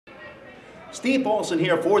Steve Paulson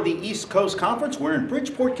here for the East Coast Conference. We're in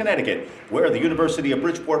Bridgeport, Connecticut, where the University of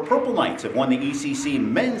Bridgeport Purple Knights have won the ECC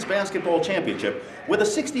Men's Basketball Championship with a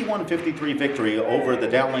 61-53 victory over the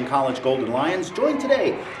Dowling College Golden Lions, joined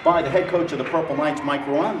today by the head coach of the Purple Knights, Mike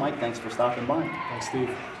Ruane. Mike, thanks for stopping by. Thanks,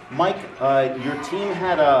 Steve. Mike, your team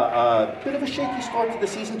had a bit of a shaky start to the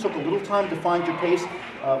season, took a little time to find your pace.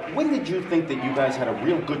 When did you think that you guys had a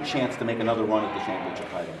real good chance to make another run at the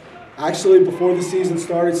championship title? Actually, before the season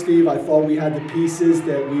started, Steve, I thought we had the pieces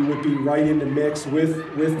that we would be right in the mix with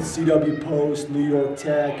CW Post, New York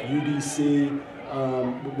Tech, UDC.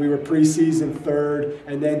 We were preseason third,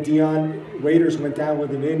 and then Dion Waiters went down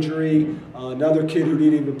with an injury. Another kid who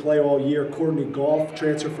didn't even play all year, Courtney Goff,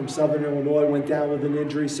 transferred from Southern Illinois, went down with an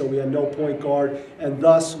injury, so we had no point guard, and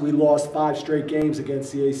thus we lost 5 straight games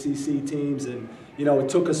against the ACC teams, and it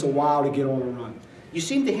took us a while to get on a run. You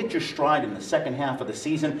seem to hit your stride in the second half of the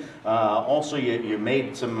season. Also, you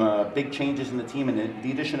made some big changes in the team, and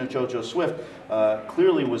the addition of JoJo Swift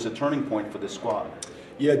clearly was a turning point for this squad.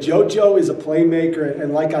 Yeah, JoJo is a playmaker,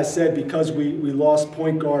 and like I said, because we lost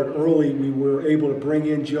point guard early, we were able to bring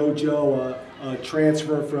in JoJo, a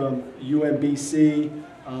transfer from UMBC,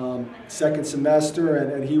 second semester,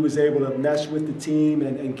 and he was able to mesh with the team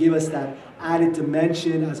and give us that added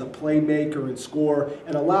dimension as a playmaker and scorer,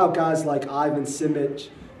 and allow guys like Ivan Simic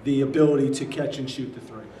the ability to catch and shoot the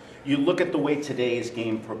three. You look at the way today's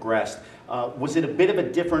game progressed. Was it a bit of a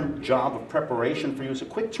different job of preparation for you? It was a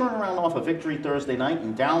quick turnaround off a victory Thursday night,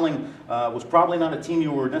 and Dowling was probably not a team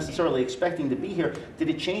you were necessarily expecting to be here. Did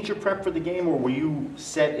it change your prep for the game, or were you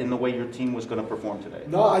set in the way your team was going to perform today?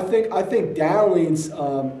 No, I think Dowling's,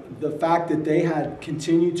 the fact that they had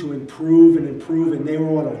continued to improve, and they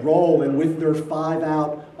were on a roll, and with their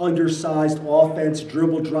 5-out, undersized offense,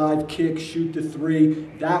 dribble, drive, kick, shoot the three,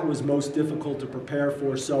 that was most difficult to prepare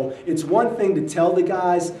for. So it's one thing to tell the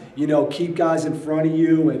guys, keep guys in front of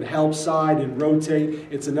you and help side and rotate.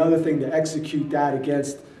 It's another thing to execute that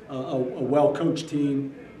against a well-coached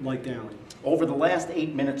team like Dowling. Over the last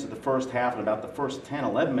 8 minutes of the first half and about the first 10,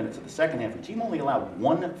 11 minutes of the second half, your team only allowed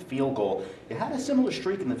 1 field goal. You had a similar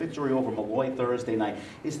streak in the victory over Malloy Thursday night.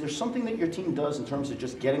 Is there something that your team does in terms of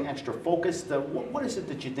just getting extra focused? What is it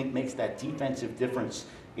that you think makes that defensive difference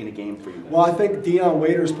in a game for you guys? Well, I think Dion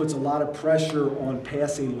Waiters puts a lot of pressure on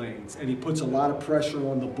passing lanes, and he puts a lot of pressure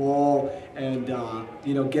on the ball, and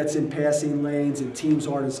gets in passing lanes, and teams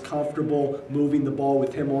aren't as comfortable moving the ball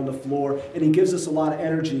with him on the floor, and he gives us a lot of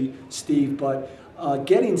energy, Steve, but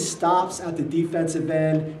getting stops at the defensive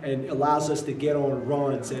end and allows us to get on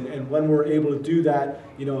runs, and when we're able to do that,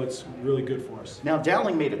 it's really good for us. Now,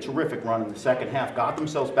 Dowling made a terrific run in the second half, got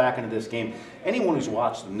themselves back into this game. Anyone who's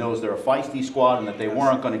watched them knows they're a feisty squad and that they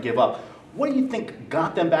weren't going to give up. What do you think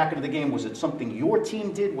got them back into the game? Was it something your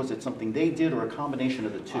team did? Was it something they did, or a combination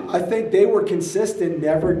of the two? I think they were consistent,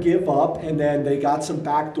 never give up, and then they got some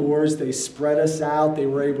back doors. They spread us out. They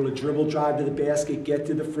were able to dribble, drive to the basket, get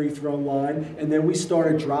to the free throw line, and then we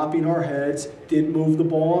started dropping our heads, didn't move the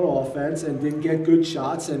ball on offense, and didn't get good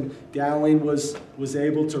shots, and Dowling was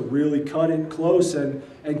able to really cut it close and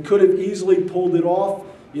could have easily pulled it off.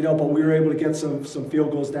 But we were able to get some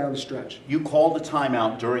field goals down the stretch. You called a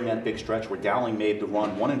timeout during that big stretch where Dowling made the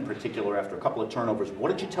run, one in particular after a couple of turnovers.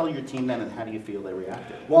 What did you tell your team then, and how do you feel they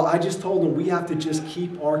reacted? Well, I just told them we have to just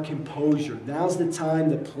keep our composure. Now's the time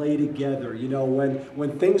to play together.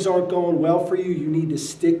 When things aren't going well for you, you need to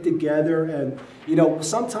stick together. And,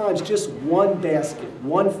 sometimes just one basket,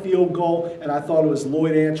 one field goal, and I thought it was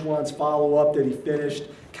Lloyd Antoine's follow-up that he finished,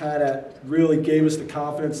 kind of really gave us the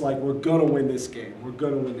confidence, like, we're going to win this game. We're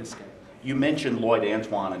going to win this game. You mentioned Lloyd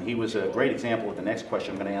Antoine, and he was a great example of the next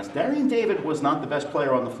question I'm going to ask. Darian David was not the best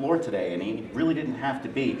player on the floor today, and he really didn't have to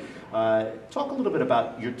be. Talk a little bit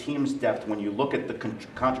about your team's depth when you look at the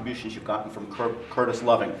contributions you've gotten from Curtis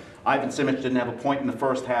Loving. Ivan Simic didn't have a point in the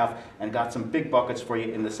first half and got some big buckets for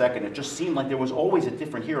you in the second. It just seemed like there was always a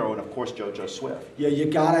different hero, and of course JoJo Swift. Yeah, you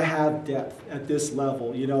got to have depth at this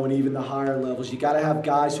level, and even the higher levels. You got to have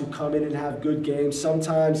guys who come in and have good games.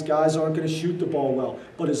 Sometimes guys aren't going to shoot the ball well,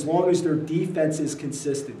 but as long as their defense is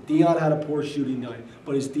consistent. Dion had a poor shooting night,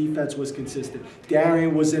 but his defense was consistent.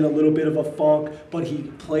 Darian was in a little bit of a funk, but he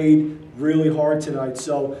played really hard tonight.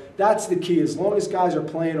 So that's the key. As long as guys are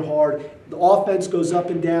playing hard, the offense goes up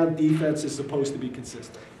and down, defense is supposed to be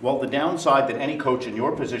consistent. Well, the downside that any coach in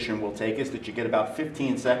your position will take is that you get about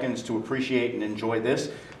 15 seconds to appreciate and enjoy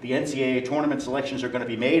this. The NCAA tournament selections are going to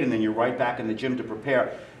be made, and then you're right back in the gym to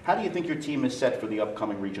prepare. How do you think your team is set for the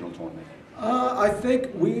upcoming regional tournament? I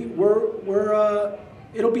think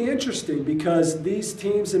it'll be interesting because these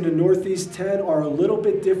teams in the Northeast 10 are a little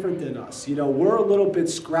bit different than us. We're a little bit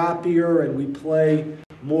scrappier, and we play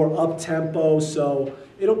more up-tempo. So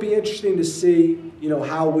it'll be interesting to see,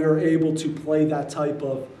 how we're able to play that type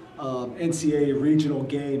of NCAA regional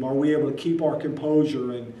game. Are we able to keep our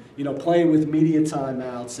composure and, playing with media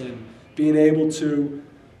timeouts and being able to,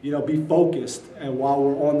 be focused and while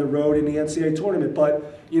we're on the road in the NCAA tournament.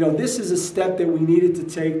 But, this is a step that we needed to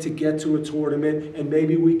take to get to a tournament, and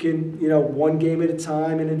maybe we can, one game at a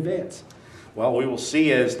time and advance. Well, we will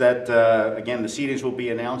see as that, again, the seedings will be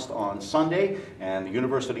announced on Sunday, and the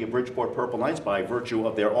University of Bridgeport Purple Knights, by virtue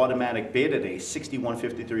of their automatic bid at a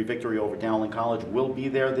 61-53 victory over Dowling College, will be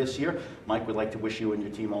there this year. Mike, we'd like to wish you and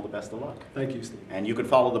your team all the best of luck. Thank you, Steve. And you can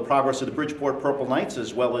follow the progress of the Bridgeport Purple Knights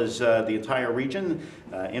as well as the entire region.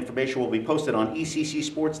 Information will be posted on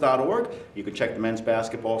ECCsports.org. You can check the men's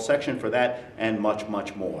basketball section for that and much,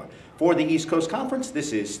 much more. For the East Coast Conference,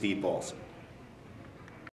 this is Steve Paulson.